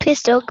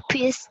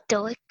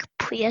prehistoric.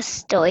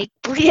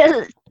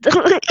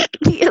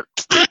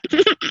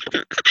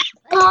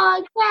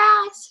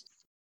 Podcast.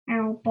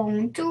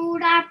 Welcome to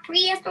the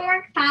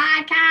Prehistoric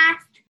Podcast.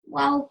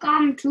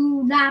 Welcome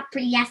to the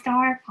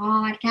Prehistoric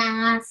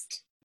Podcast.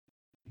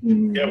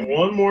 We have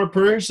one more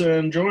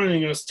person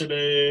joining us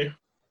today.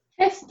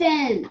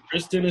 Tristan.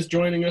 Tristan is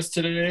joining us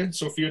today.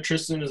 Sophia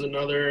Tristan is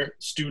another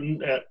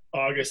student at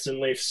August and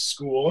Leif's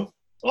school.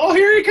 Oh,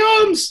 here he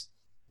comes!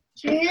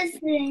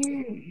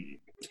 Tristan.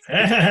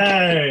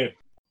 Hey!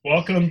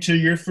 Welcome to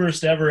your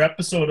first ever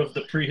episode of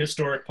the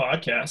Prehistoric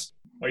Podcast.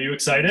 Are you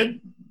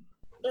excited?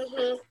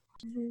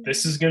 Mm-hmm.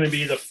 This is going to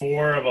be the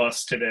four of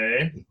us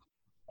today.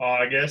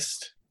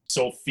 August,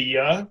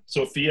 Sophia.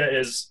 Sophia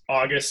is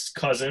August's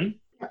cousin.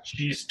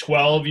 She's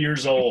 12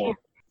 years old.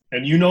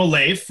 And you know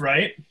Leif,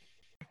 right?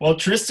 Well,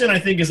 Tristan, I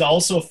think, is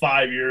also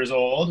 5 years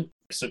old.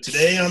 So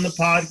today on the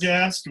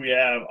podcast, we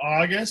have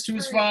August,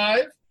 who's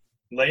 5,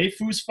 Leif,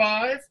 who's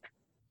 5,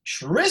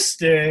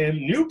 Tristan,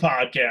 new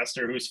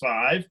podcaster, who's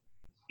 5,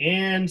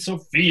 and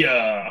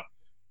Sophia,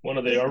 one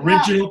of the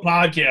original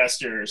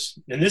podcasters.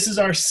 And this is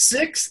our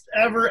 6th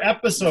ever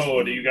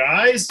episode, you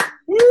guys.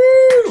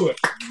 Woo!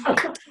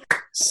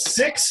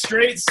 6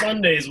 straight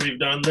Sundays we've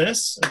done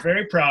this. I'm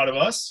very proud of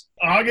us.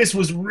 August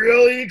was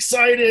really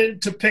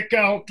excited to pick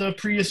out the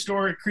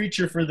prehistoric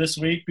creature for this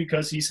week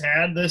because he's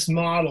had this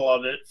model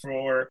of it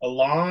for a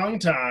long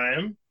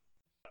time.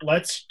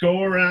 Let's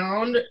go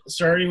around,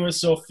 starting with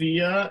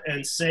Sophia,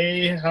 and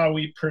say how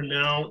we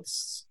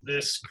pronounce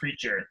this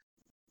creature.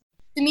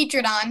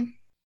 Dimetrodon.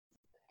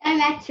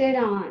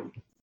 Dimetrodon.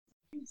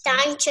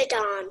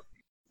 Dimetrodon.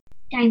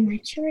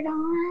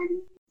 Dimetrodon.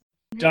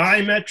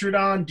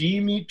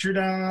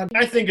 Dimetrodon.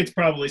 I think it's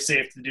probably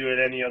safe to do it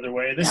any other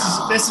way.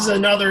 This is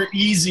another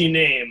easy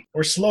name.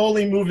 We're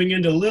slowly moving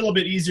into a little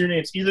bit easier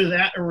names. Either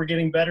that or we're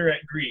getting better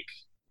at Greek.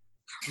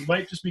 We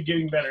might just be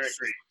getting better at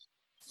Greek.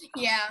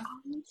 Yeah.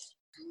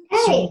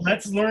 So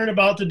let's learn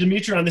about the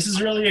Dimetrodon. This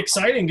is really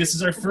exciting. This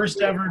is our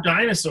first ever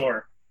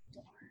dinosaur.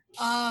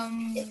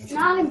 It's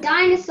not a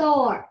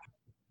dinosaur.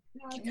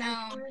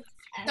 No.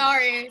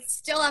 Sorry,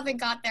 still haven't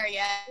got there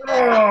yet.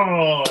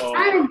 Oh! It's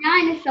not a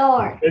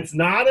dinosaur. It's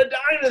not a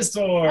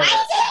dinosaur. Why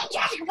is it in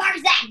Jurassic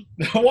Park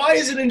then? Why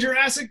is it in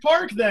Jurassic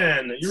Park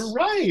then? You're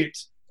right.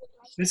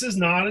 This is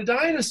not a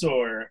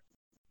dinosaur.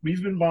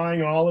 We've been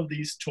buying all of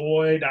these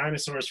toy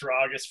dinosaurs for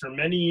August for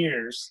many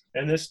years,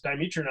 and this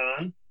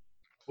Dimetrodon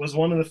was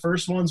one of the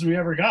first ones we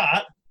ever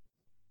got,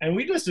 and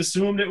we just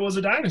assumed it was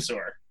a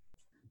dinosaur.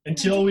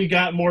 Until we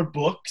got more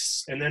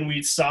books, and then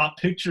we saw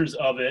pictures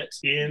of it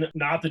in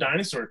Not the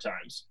Dinosaur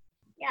Times.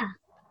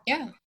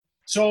 Yeah.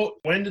 So,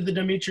 when did the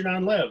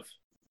Dimetrodon live?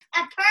 A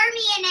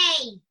Permian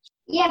age.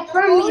 Yeah, All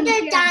Permian the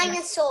age.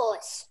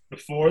 dinosaurs.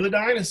 Before the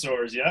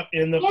dinosaurs, yep,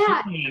 in the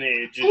Yeah. Permian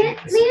Age. And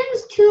it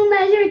means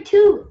two-measured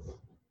tooth.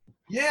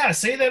 Yeah,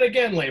 say that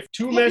again, Leif. It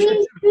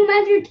means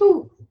two-measured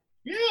tooth.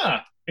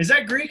 Yeah. Is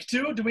that Greek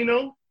too? Do we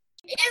know?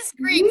 It is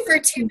Greek for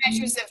 2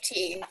 measures of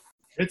teeth.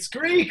 It's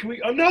Greek.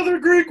 Another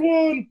Greek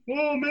one.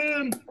 Oh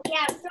man.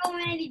 Yeah, so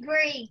many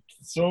Greeks.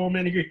 So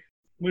many Greek.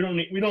 We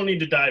don't need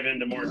to dive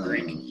into more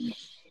Greek.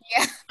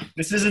 Yeah.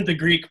 This isn't the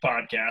Greek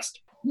podcast.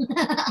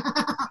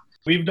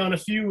 We've done a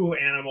few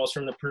animals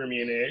from the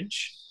Permian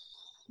Age.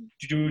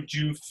 Did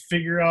you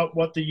figure out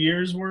what the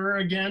years were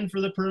again for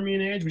the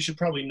Permian Age? We should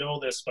probably know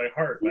this by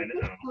heart by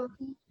now.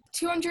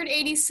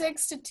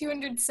 286 to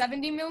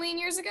 270 million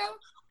years ago?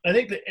 I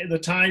think the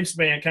time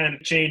span kind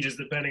of changes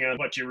depending on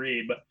what you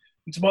read, but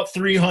it's about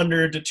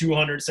 300 to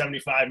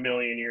 275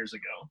 million years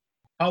ago.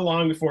 How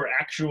long before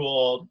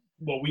actual,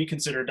 what we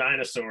consider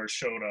dinosaurs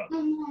showed up?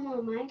 It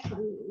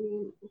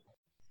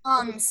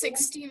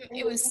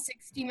was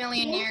 60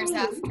 million years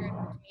after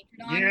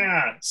Dimetrodon.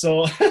 Yeah,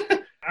 so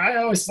I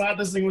always thought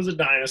this thing was a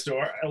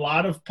dinosaur. A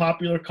lot of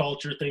popular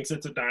culture thinks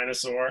it's a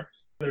dinosaur.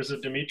 There's a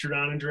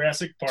Dimetrodon in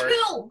Jurassic Park.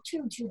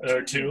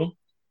 Two.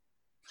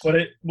 But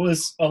it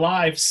was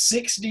alive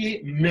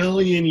 60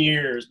 million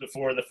years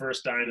before the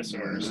first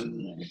dinosaurs.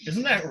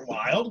 Isn't that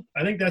wild?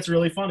 I think that's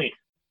really funny.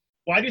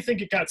 Why do you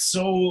think it got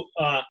so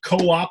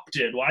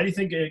co-opted? Why do you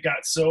think it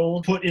got so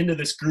put into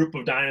this group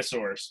of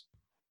dinosaurs?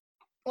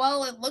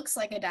 Well, it looks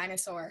like a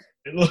dinosaur.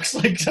 It looks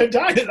like a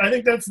dinosaur. I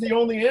think that's the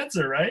only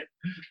answer, right?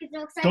 It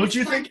looks like Don't a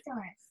you think,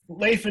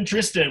 Leif and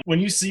Tristan,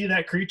 when you see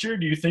that creature,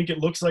 do you think it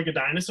looks like a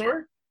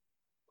dinosaur?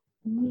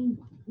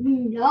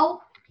 No.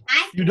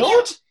 You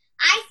don't?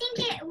 I think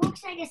it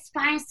looks like a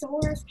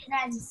Spinosaurus because it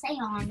has a say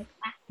on it.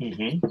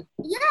 Mm-hmm.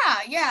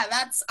 Yeah,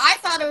 I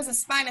thought it was a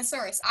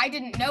Spinosaurus. I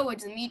didn't know a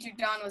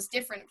Dimetrodon was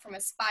different from a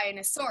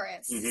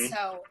Spinosaurus,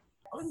 so...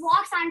 It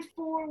walks on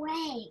 4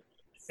 legs.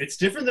 It's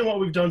different than what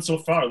we've done so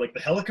far. Like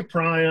the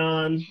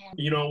Helicoprion,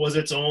 was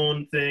its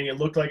own thing. It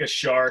looked like a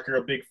shark or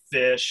a big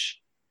fish.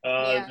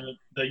 The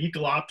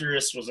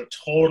Echolopterus was a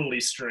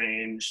totally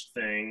strange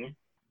thing.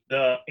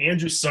 The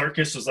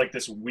Andrewsarchus was like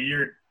this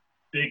weird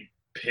big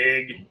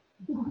pig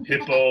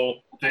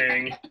hippo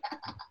thing.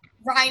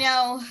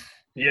 Rhino.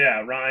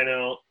 Yeah,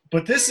 rhino.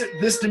 But this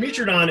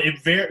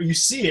Dimetrodon, you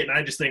see it, and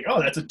I just think,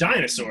 oh, that's a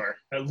dinosaur.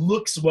 It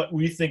looks what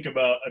we think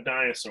about a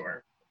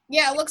dinosaur.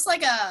 Yeah, it looks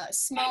like a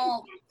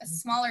smaller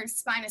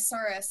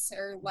Spinosaurus,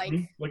 or like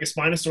like a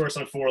Spinosaurus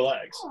on 4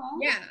 legs.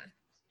 yeah.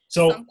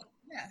 So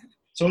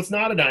it's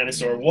not a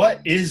dinosaur.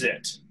 What is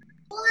it?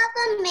 More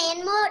of a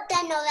mammal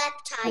than a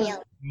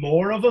reptile.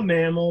 More of a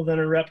mammal than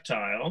a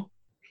reptile.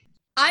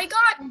 I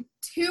got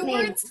 2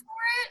 words for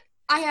it.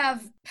 I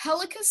have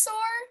pelicosaur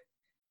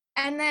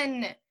and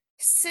then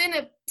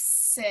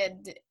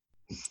synapsid.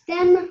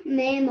 Stem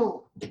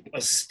mammal.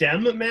 A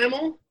stem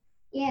mammal?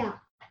 Yeah.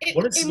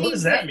 What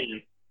does that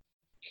mean?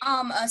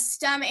 A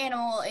stem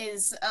animal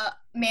is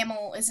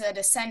a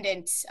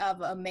descendant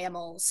of a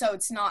mammal, so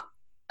it's not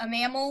a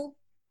mammal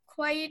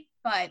quite,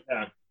 but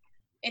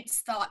it's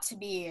thought to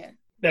be.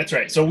 That's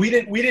right. So we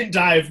didn't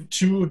dive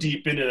too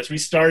deep into this. We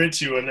started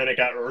to, and then it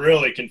got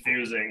really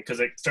confusing because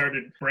it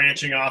started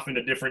branching off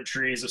into different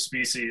trees of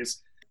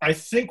species. I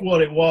think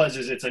what it was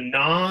is it's a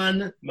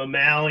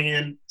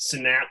non-mammalian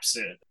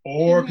synapsid,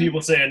 or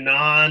people say a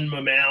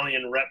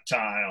non-mammalian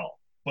reptile,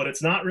 but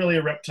it's not really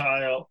a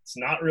reptile. It's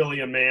not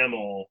really a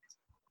mammal.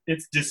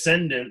 Its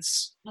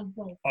descendants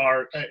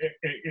are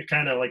it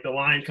kind of like the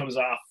line comes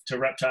off to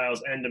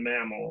reptiles and to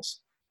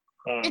mammals.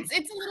 It's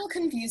a little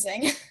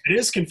confusing. It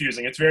is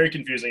confusing. It's very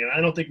confusing, and I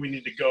don't think we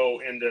need to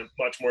go into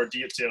much more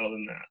detail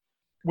than that.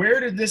 Where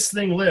did this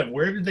thing live?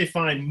 Where did they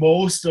find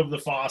most of the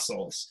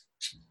fossils?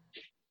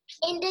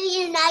 In the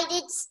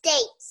United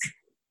States.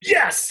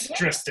 Yes,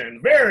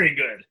 Tristan. Very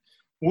good.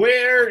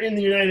 Where in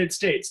the United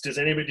States? Did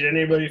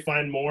anybody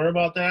find more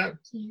about that?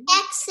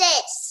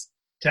 Texas.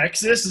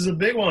 Texas is a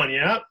big one,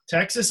 yeah.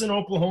 Texas and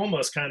Oklahoma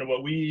is kind of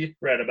what we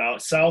read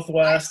about.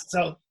 Southwest.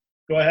 Go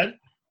ahead.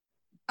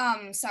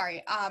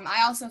 Sorry.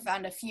 I also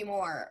found a few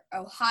more.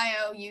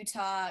 Ohio,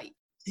 Utah.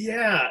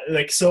 Yeah,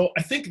 so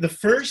I think the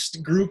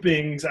first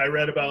groupings I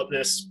read about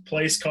this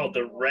place called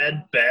the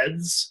Red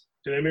Beds.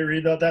 Did anybody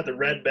read about that? The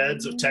Red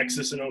Beds of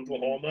Texas and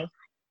Oklahoma?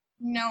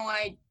 No,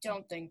 I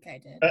don't think I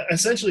did.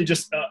 Essentially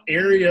just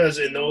areas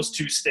in those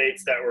 2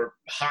 states that were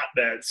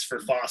hotbeds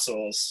for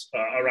fossils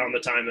around the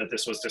time that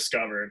this was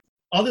discovered.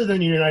 Other than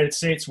the United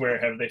States, where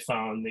have they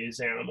found these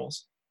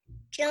animals?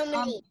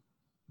 Germany.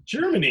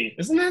 Germany.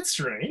 Isn't that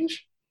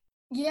strange?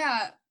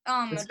 Yeah.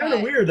 It's kind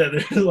of weird that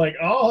they're like,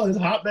 oh, there's a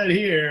hotbed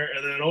here,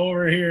 and then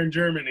over here in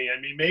Germany. I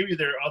mean, maybe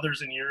there are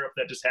others in Europe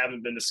that just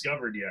haven't been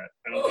discovered yet.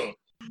 I don't know.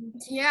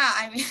 Yeah,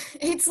 I mean,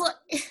 it's like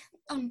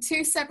on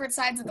 2 separate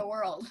sides of the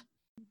world.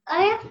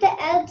 I have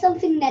to add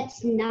something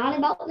that's not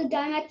about the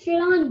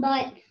Dimetrodon,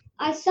 but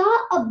I saw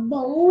a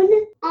bone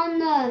on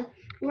the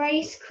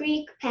Rice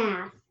Creek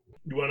path.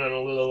 You went on a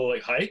little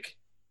hike?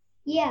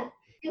 Yeah,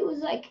 it was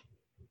like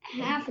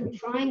half a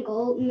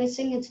triangle,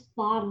 missing its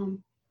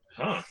bottom.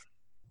 Huh.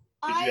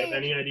 Did you have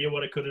any idea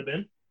what it could have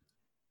been?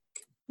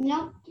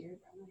 No.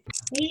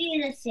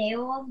 Maybe the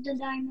sail of the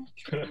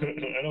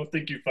Dimetrodon. I don't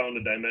think you found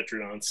a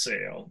Dimetrodon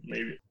sail.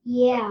 Maybe.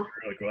 Yeah.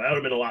 Really cool. That would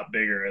have been a lot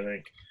bigger, I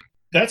think.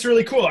 That's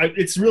really cool.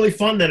 It's really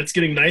fun that it's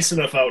getting nice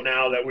enough out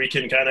now that we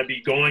can kind of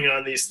be going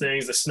on these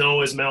things. The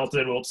snow is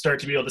melted. We'll start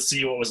to be able to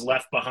see what was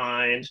left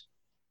behind.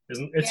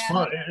 It's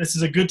fun. This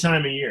is a good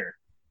time of year.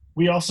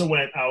 We also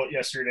went out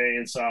yesterday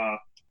and saw,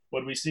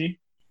 what did we see?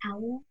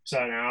 Owl.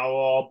 Saw an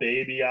owl,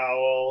 baby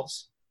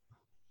owls.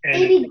 And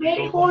Baby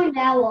great horned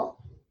owl.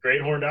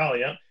 Great horned owl,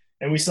 yeah.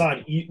 And we saw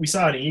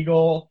an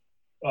eagle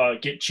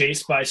get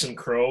chased by some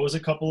crows a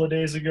couple of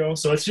days ago.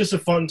 So it's just a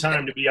fun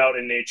time to be out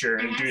in nature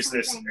and do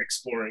this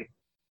exploring.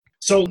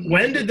 So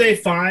when did they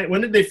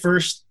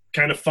first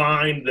kind of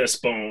find this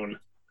bone?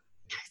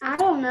 I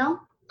don't know.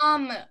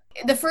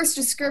 The first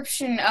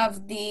description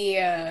of the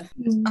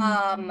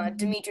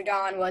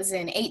Dimetrodon was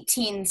in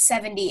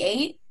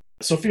 1878.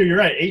 Sophia, you're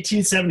right.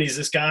 1870s.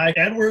 This guy,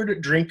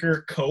 Edward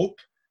Drinker Cope,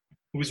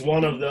 who's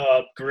one of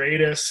the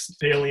greatest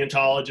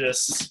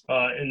paleontologists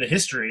in the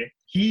history,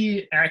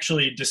 he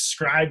actually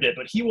described it,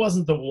 but he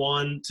wasn't the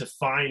one to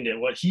find it.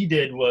 What he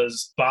did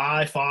was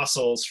buy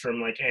fossils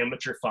from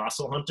amateur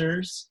fossil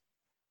hunters,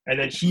 and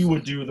then he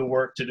would do the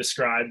work to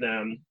describe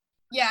them.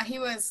 Yeah, he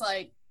was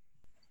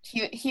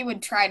he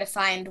would try to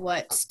find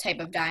what type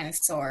of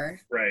dinosaur.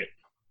 Right.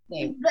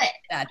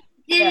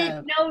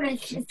 Didn't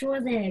notice it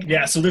wasn't.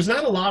 Yeah, so there's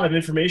not a lot of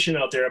information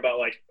out there about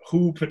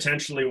who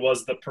potentially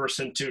was the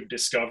person to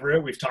discover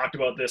it. We've talked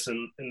about this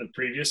in the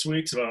previous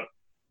weeks about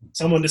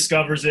someone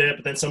discovers it,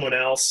 but then someone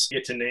else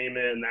get to name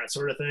it and that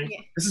sort of thing.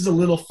 Yeah. This is a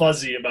little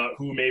fuzzy about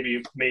who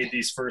maybe made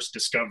these first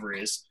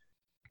discoveries.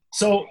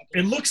 So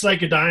it looks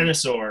like a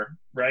dinosaur,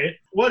 right?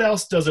 What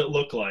else does it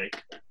look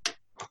like?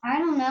 I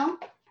don't know.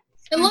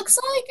 It looks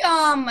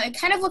like it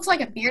kind of looks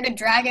like a bearded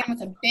dragon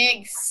with a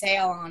big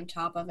sail on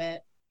top of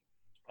it.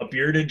 A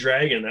bearded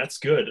dragon, that's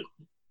good.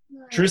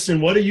 Right.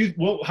 Tristan,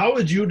 how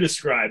would you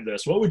describe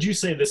this? What would you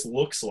say this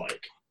looks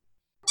like?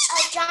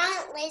 A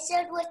giant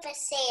lizard with a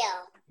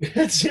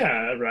sail.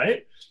 Yeah,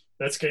 right?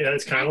 That's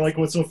kind of like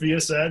what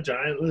Sophia said,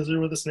 giant lizard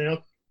with a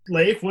snail.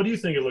 Leif, what do you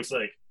think it looks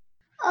like?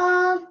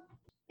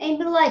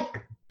 Maybe like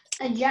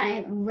a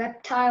giant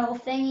reptile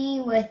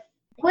thingy with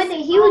With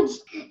a huge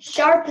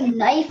sharp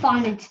knife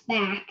on its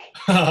back.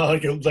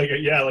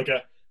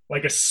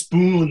 like a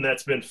spoon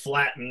that's been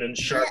flattened and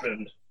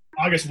sharpened.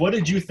 August, what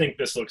did you think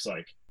this looks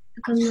like?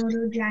 A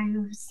Komodo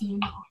dragon with a sail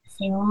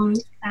on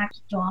its back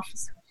to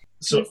officer.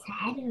 So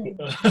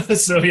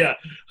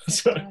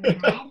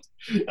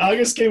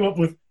August came up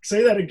with,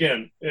 say that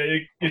again.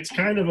 It's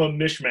kind of a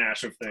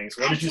mishmash of things.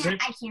 What did you say?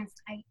 I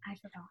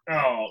forgot.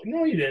 Oh,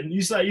 no, you didn't.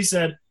 You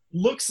said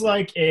looks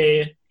like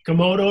a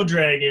Komodo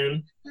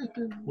dragon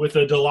with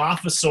a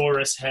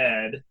Dilophosaurus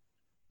head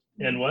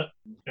and what?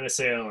 And a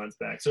sail on its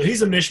back. So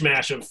he's a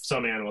mishmash of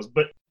some animals,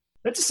 but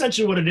that's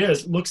essentially what it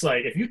is. It looks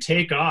like if you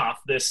take off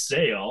this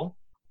sail,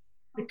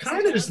 it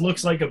kind of just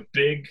looks like a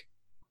big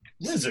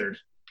lizard.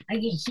 Like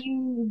a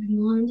huge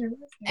monster.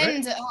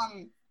 And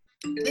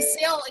the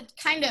sail,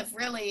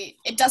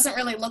 it doesn't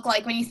really look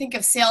like, when you think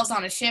of sails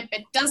on a ship,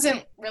 it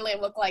doesn't really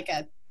look like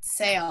a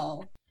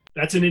sail.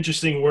 That's an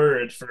interesting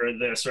word for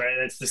this, right?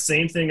 It's the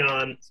same thing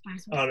on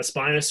a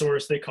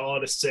Spinosaurus. They call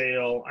it a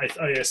sail.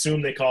 I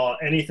assume they call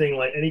anything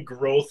like any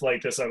growth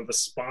like this out of the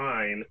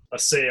spine a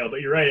sail.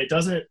 But you're right. It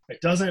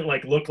doesn't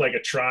like look like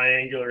a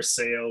triangular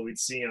sail we'd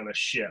see on a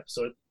ship.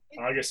 So,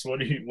 August,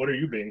 what are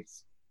you being?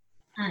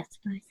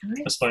 Spinosaurus.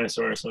 A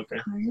Spinosaurus. Okay.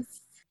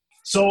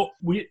 So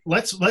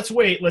let's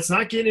wait. Let's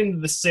not get into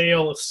the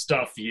sail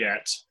stuff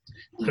yet,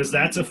 because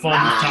that's a fun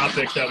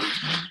topic.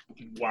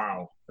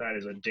 Wow, that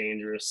is a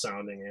dangerous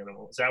sounding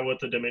animal. Is that what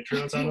the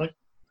Dimetrodon sounded like?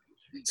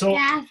 So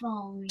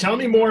tell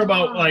me more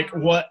about like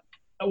what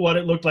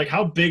it looked like.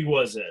 How big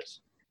was it?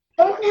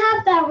 Don't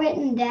have that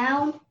written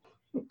down.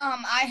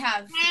 I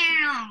have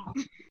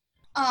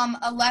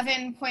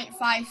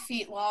 11.5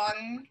 feet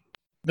long.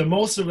 The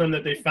most of them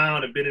that they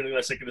found have been in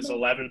this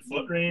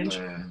 11-foot range.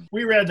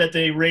 We read that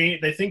they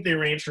think they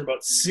range from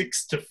about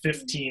 6 to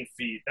 15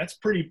 feet. That's a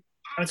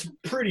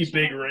pretty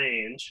big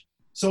range.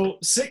 So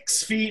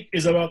 6 feet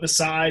is about the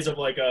size of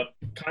like a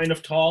kind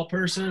of tall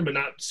person, but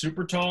not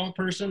super tall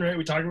person, right?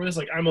 We talked about this.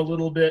 Like I'm a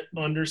little bit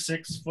under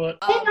 6 foot.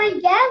 And my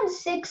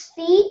dad's 6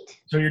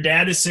 feet. So your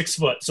dad is 6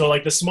 foot. So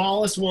like the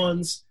smallest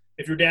ones,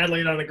 if your dad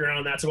laid on the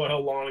ground, that's about how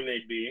long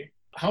they'd be.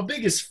 How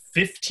big is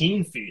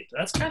 15 feet?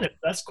 That's quite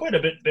a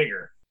bit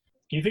bigger.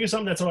 Can you think of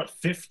something that's about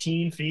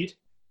 15 feet?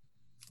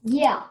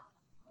 Yeah.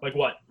 Like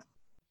what?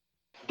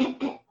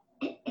 You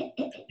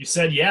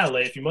said yeah,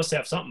 Leif. You must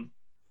have something.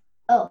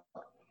 Oh.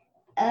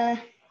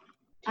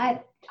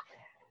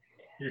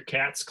 Your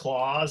cat's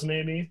claws,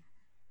 maybe?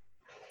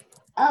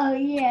 Oh,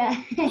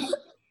 yeah.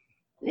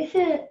 This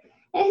is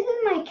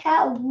my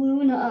cat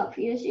Luna up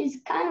here. She's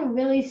kind of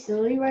really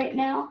silly right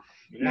now.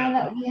 Yeah. Now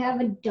that we have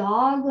a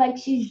dog, like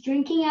she's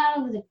drinking out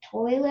of the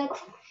toilet.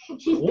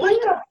 She's putting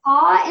her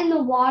paw in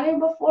the water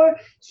before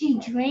she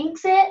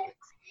drinks it,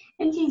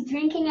 and she's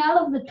drinking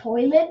out of the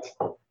toilet.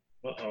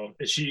 Uh-oh.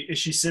 Is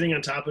she sitting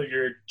on top of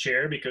your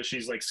chair because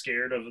she's like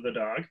scared of the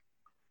dog?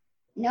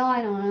 No,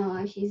 I don't know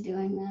why she's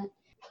doing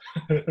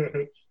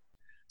that.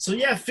 So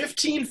yeah,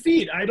 15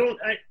 feet. I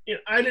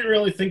didn't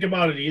really think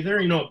about it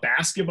either. You know, a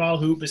basketball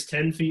hoop is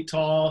 10 feet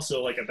tall,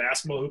 so like a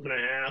basketball hoop and a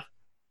half.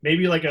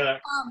 Maybe like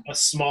a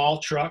small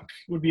truck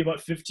would be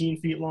about 15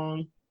 feet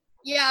long.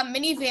 Yeah,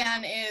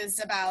 minivan is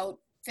about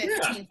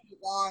 15 feet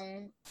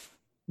long.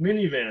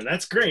 Minivan,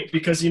 that's great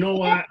because you know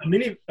what? A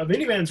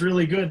minivan's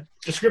really good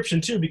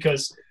description too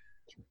because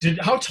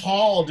how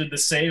tall did the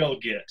sail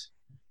get?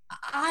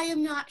 I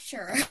am not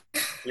sure.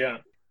 Yeah.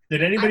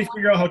 Did anybody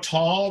figure out how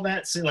tall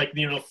that sail, like,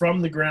 you know, from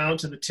the ground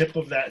to the tip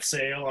of that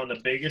sail on the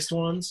biggest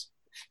ones?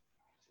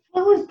 It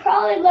was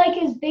probably like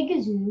as big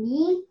as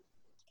me.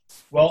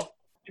 Well,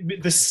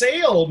 the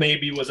sail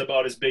maybe was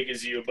about as big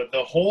as you, but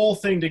the whole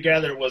thing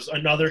together was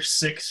another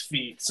 6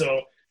 feet. So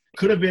it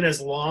could have been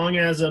as long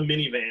as a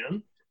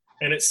minivan,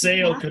 and its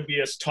sail could be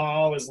as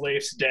tall as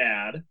Leif's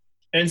dad.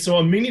 And so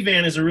a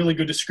minivan is a really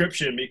good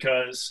description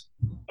because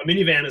a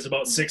minivan is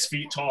about 6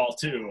 feet tall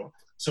too.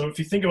 So if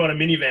you think about a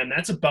minivan,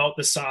 that's about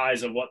the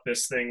size of what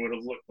this thing would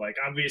have looked like.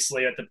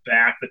 Obviously at the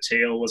back, the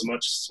tail was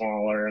much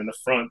smaller, and the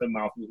front, the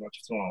mouth was much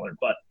smaller.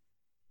 But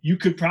you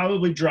could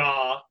probably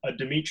draw a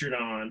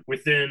Dimetrodon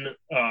within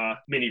a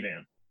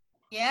minivan.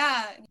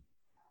 Yeah.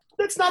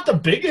 That's not the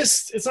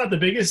biggest. It's not the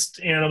biggest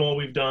animal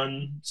we've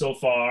done so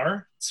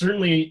far.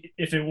 Certainly,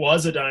 if it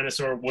was a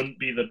dinosaur, it wouldn't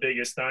be the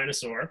biggest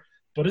dinosaur.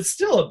 But it's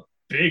still a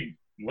big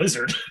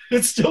lizard.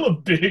 It's still a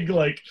big,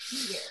 like,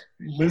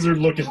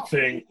 lizard-looking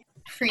thing.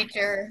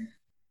 Creature.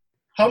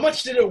 How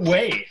much did it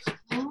weigh?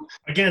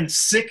 Again,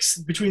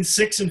 between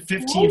 6 and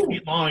 15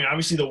 feet long.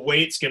 Obviously, the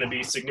weight's going to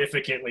be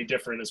significantly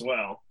different as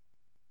well.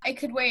 I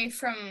could weigh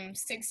from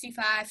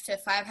 65 to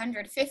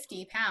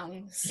 550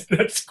 pounds.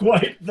 That's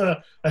quite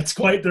the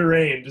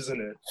range,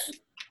 isn't it?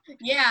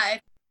 Yeah.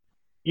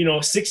 You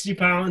know, 60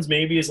 pounds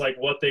maybe is like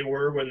what they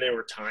were when they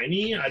were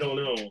tiny. I don't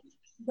know.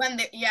 When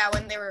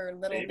they were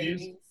little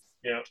babies.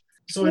 Yeah.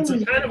 So it's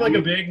kind of like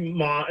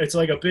it's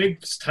like a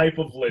big type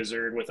of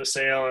lizard with a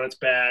sail on its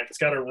back. It's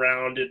got a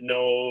rounded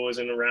nose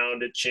and a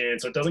rounded chin,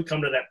 so it doesn't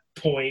come to that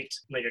point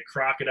like a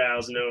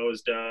crocodile's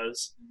nose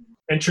does.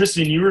 And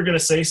Tristan, you were going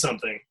to say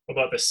something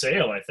about the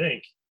sail, I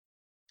think.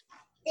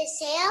 The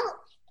sail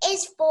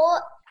is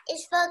for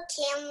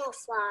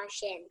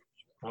camouflaging.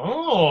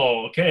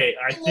 Oh, okay.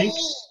 I think.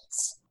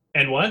 Reeds.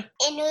 And what?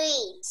 And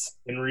reeds.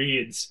 And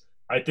reeds.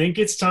 I think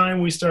it's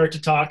time we start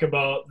to talk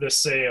about the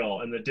sail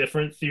and the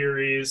different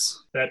theories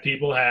that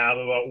people have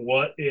about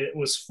what it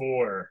was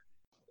for.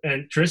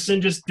 And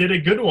Tristan just did a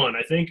good one.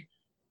 I think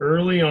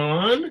early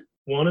on,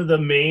 one of the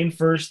main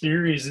first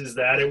theories is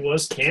that it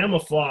was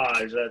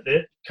camouflage, that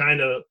it kind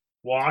of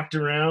walked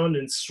around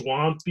in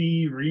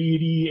swampy,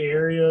 reedy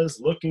areas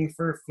looking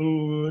for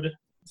food,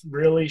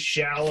 really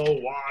shallow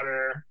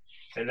water,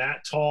 and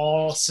that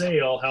tall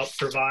sail helped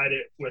provide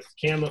it with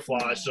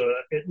camouflage so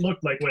that it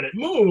looked like when it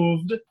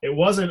moved, it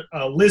wasn't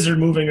a lizard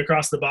moving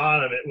across the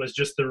bottom, it was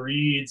just the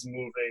reeds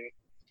moving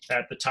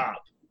at the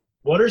top.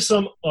 What are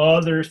some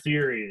other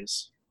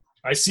theories?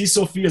 I see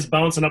Sophia's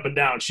bouncing up and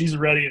down. She's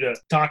ready to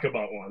talk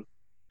about one.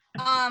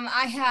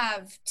 I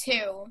have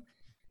two.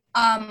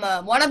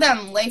 One of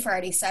them Leif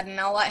already said, and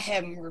I'll let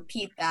him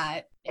repeat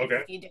that if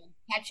you didn't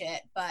catch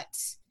it. But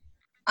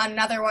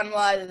another one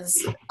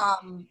was,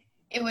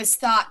 it was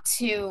thought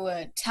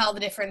to tell the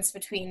difference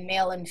between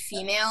male and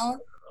female.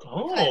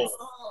 Oh.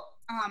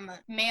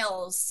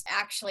 Males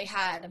actually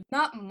had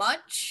not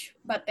much,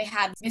 but they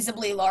had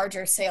visibly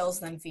larger sails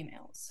than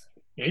females.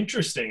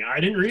 Interesting. I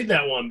didn't read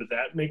that one, but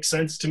that makes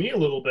sense to me a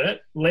little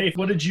bit. Leif,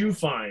 what did you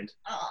find?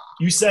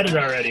 You said it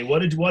already. What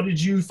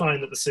did you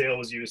find that the sail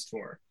was used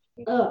for?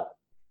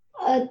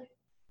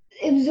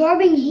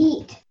 Absorbing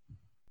heat.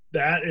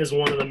 That is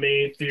one of the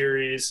main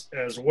theories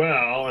as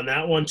well, and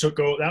that one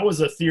that was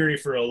a theory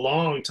for a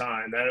long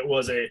time, that it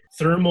was a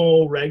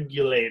thermal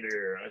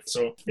regulator.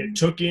 So it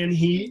took in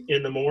heat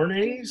in the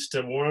mornings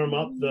to warm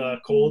up the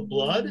cold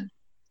blood,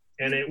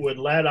 and it would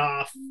let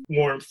off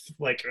warmth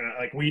like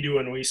we do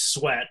when we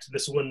sweat.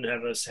 This wouldn't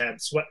have us had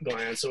sweat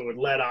glands, so it would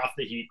let off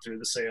the heat through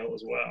the sail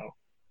as well.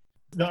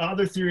 The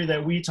other theory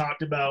that we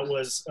talked about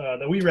was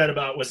that we read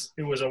about was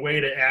it was a way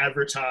to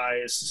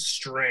advertise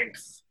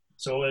strength.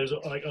 So it was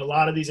like a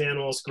lot of these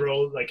animals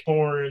grow like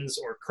horns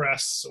or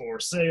crests or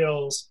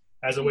sails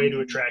as a way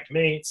to attract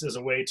mates, as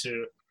a way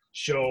to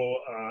show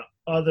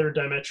other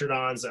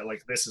Dimetrodons that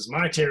like, this is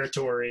my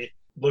territory.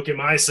 Look at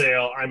my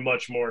sail. I'm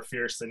much more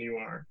fierce than you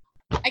are.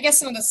 I guess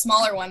some of the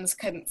smaller ones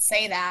couldn't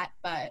say that,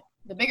 but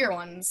the bigger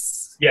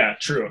ones. Yeah,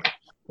 true.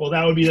 Well,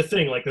 that would be the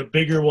thing. Like the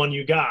bigger one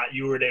you got,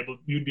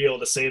 you'd be able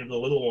to say to the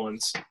little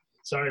ones,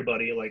 "Sorry,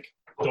 buddy. Like,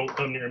 don't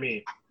come near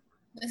me.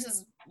 This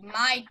is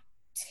my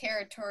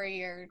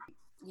territory," or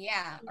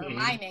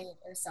my mate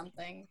or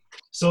something.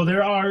 So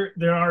there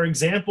are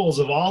examples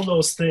of all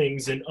those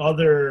things in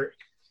other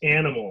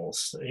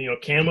animals. You know,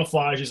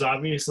 camouflage is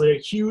obviously a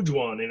huge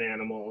one in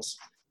animals.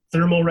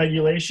 Thermal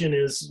regulation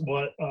is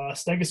what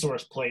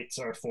stegosaurus plates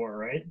are for,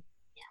 right?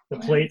 The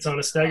plates on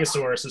a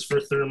stegosaurus is for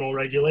thermal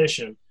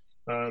regulation.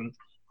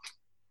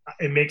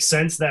 It makes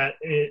sense that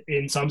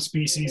in some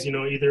species, you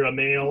know, either a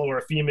male or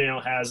a female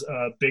has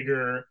a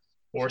bigger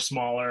or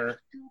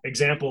smaller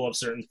example of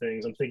certain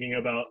things. I'm thinking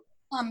about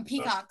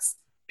peacocks.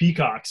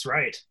 Peacocks,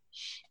 right.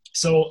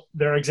 So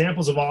there are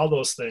examples of all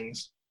those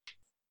things.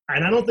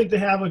 And I don't think they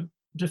have a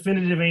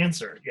definitive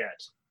answer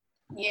yet.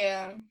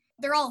 Yeah,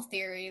 they're all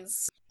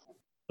theories.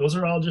 Those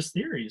are all just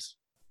theories.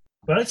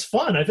 But it's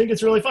fun. I think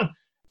it's really fun.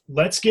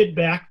 Let's get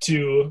back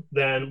to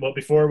then, well,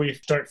 before we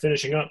start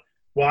finishing up,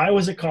 why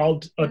was it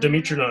called a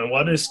Dimetrodon?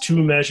 What does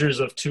 2 measures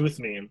of tooth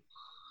mean?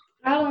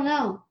 I don't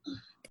know.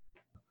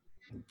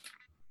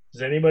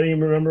 Does anybody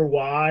remember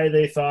why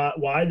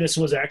this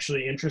was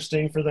actually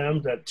interesting for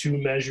them, that 2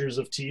 measures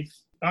of teeth?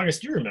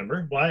 August, do you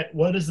remember?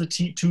 What is the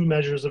 2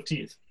 measures of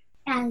teeth?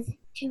 It has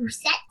 2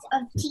 sets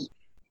of teeth.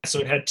 So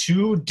it had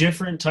 2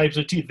 different types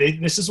of teeth.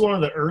 This is one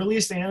of the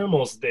earliest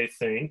animals, they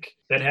think,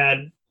 that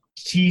had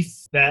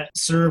teeth that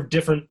served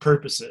different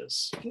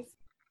purposes.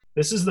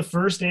 This is the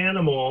first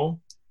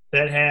animal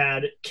that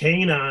had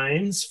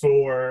canines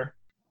for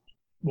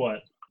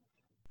what?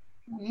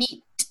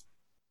 Meat.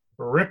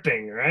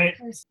 Ripping, right?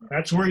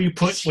 That's where you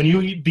put, when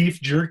you eat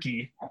beef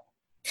jerky,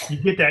 you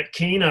get that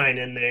canine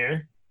in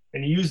there,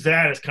 and you use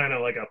that as kind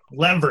of like a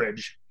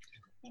leverage.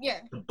 Yeah.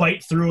 To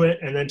bite through it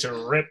and then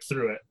to rip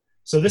through it.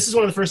 So this is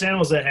one of the first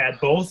animals that had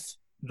both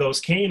those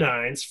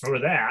canines for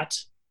that,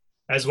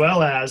 as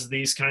well as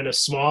these kind of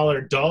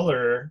smaller,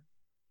 duller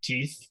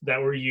teeth that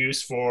were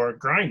used for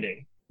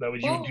grinding, that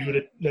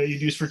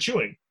you'd use for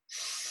chewing.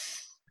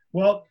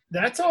 Well,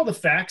 that's all the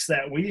facts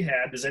that we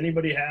had. Does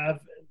anybody have,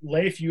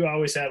 Leif, you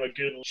always have a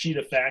good sheet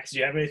of facts. Do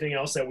you have anything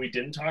else that we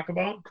didn't talk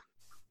about?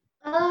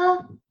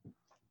 The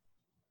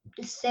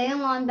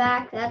sail on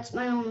back, that's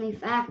my only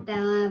fact that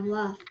I have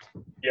left.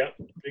 Yep,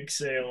 big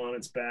sail on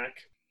its back.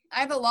 I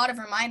have a lot of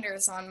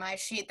reminders on my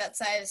sheet that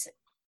says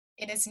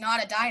it is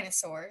not a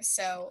dinosaur,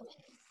 so.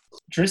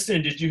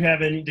 Tristan, did you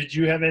have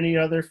any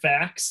other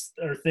facts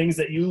or things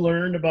that you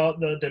learned about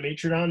the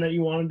Dimetrodon that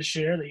you wanted to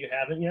share that you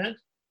haven't yet?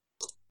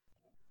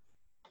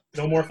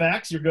 No more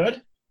facts? You're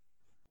good?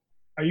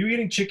 Are you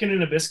eating chicken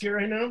and a biscuit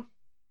right now?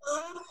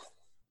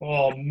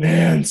 Oh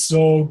man,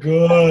 so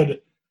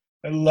good.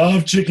 I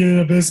love chicken and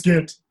a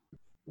biscuit.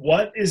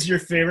 What is your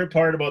favorite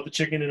part about the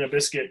chicken and a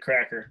biscuit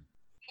cracker?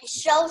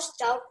 It's so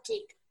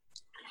salty.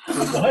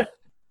 What?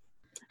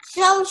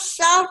 So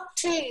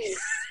salty.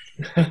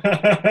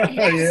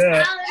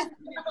 Yeah.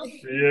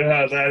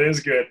 Yeah, that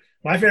is good.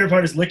 My favorite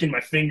part is licking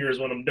my fingers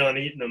when I'm done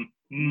eating them.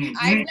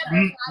 I've never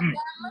had them,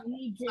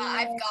 but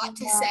I've got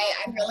to say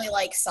I really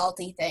like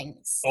salty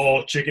things.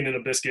 Oh, chicken and a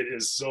biscuit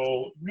is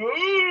so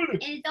good.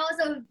 It's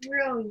also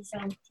really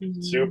salty.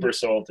 Super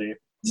salty.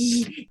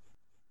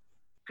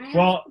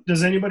 Well,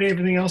 does anybody have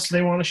anything else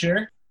they want to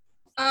share?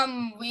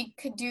 We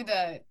could do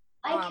the.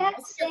 I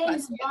kept saying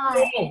question.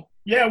 bye. Oh,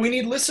 yeah, we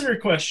need listener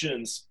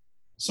questions.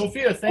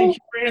 Sophia, thank you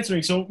for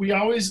answering. So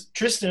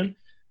Tristan,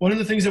 one of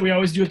the things that we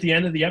always do at the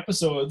end of the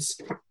episodes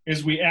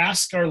is we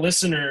ask our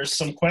listeners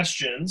some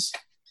questions,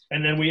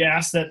 and then we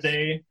ask that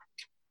they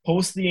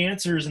post the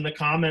answers in the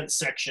comments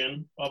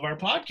section of our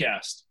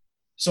podcast.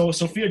 So,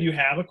 Sophia, do you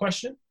have a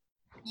question?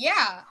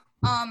 Yeah.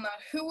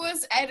 Who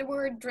was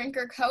Edward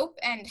Drinker Cope,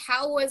 and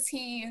how was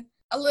he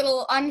a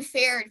little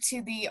unfair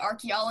to the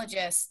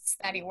archaeologists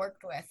that he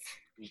worked with?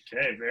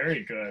 Okay,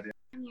 very good.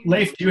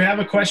 Leif, do you have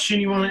a question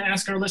you want to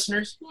ask our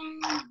listeners?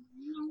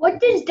 What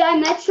does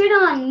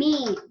Dimetrodon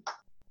mean?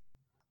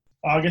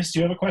 August, do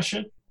you have a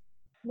question?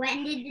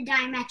 When did the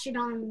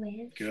Dimetrodon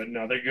live? Good,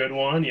 another good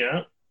one,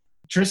 yeah.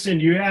 Tristan,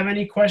 do you have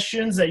any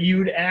questions that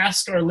you'd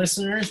ask our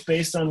listeners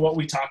based on what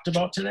we talked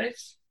about today?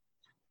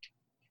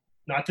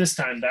 Not this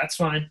time, that's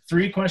fine.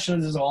 3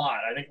 questions is a lot.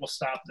 I think we'll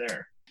stop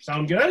there.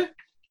 Sound good?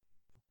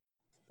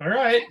 All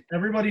right,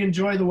 everybody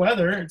enjoy the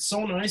weather. It's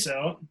so nice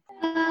out.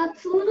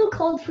 It's a little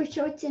cold for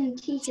shorts and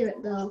a t-shirt,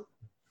 though.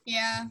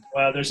 Yeah.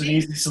 Well, there's an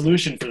easy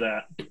solution for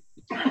that.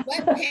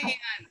 Wet pants.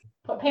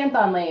 Put pants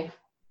on, Leif.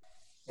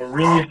 Or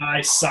really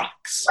high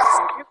socks.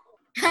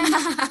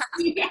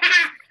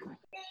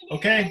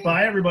 Okay,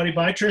 bye everybody.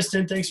 Bye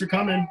Tristan, thanks for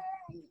coming.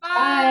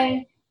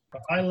 Bye.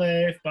 Bye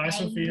Leif. Bye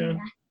Sophia.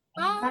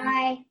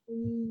 Bye.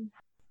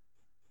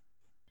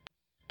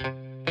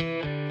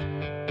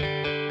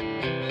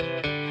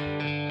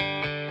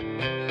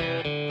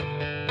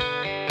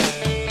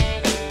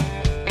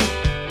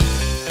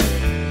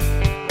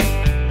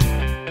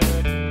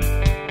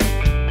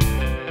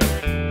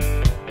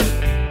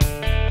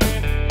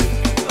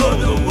 Oh,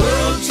 the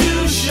world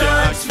two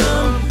sharks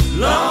from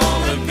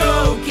long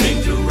ago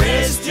came to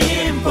rest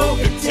in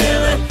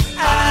Pocatello,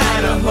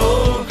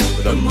 Idaho.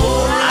 The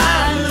more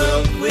I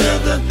look, well,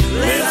 the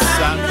less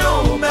I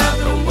know about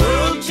the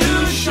world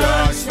two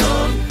sharks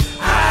from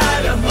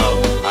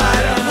Idaho,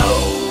 Idaho.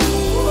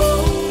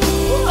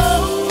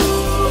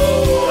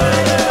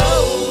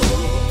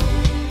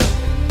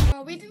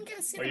 Oh, we didn't get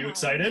to see Are them you all.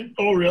 excited?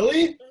 Oh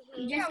really?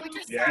 Yeah, we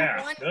just saw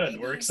Yeah, one good.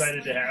 We're baby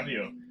excited to snake. have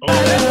you.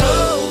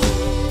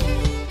 Idaho.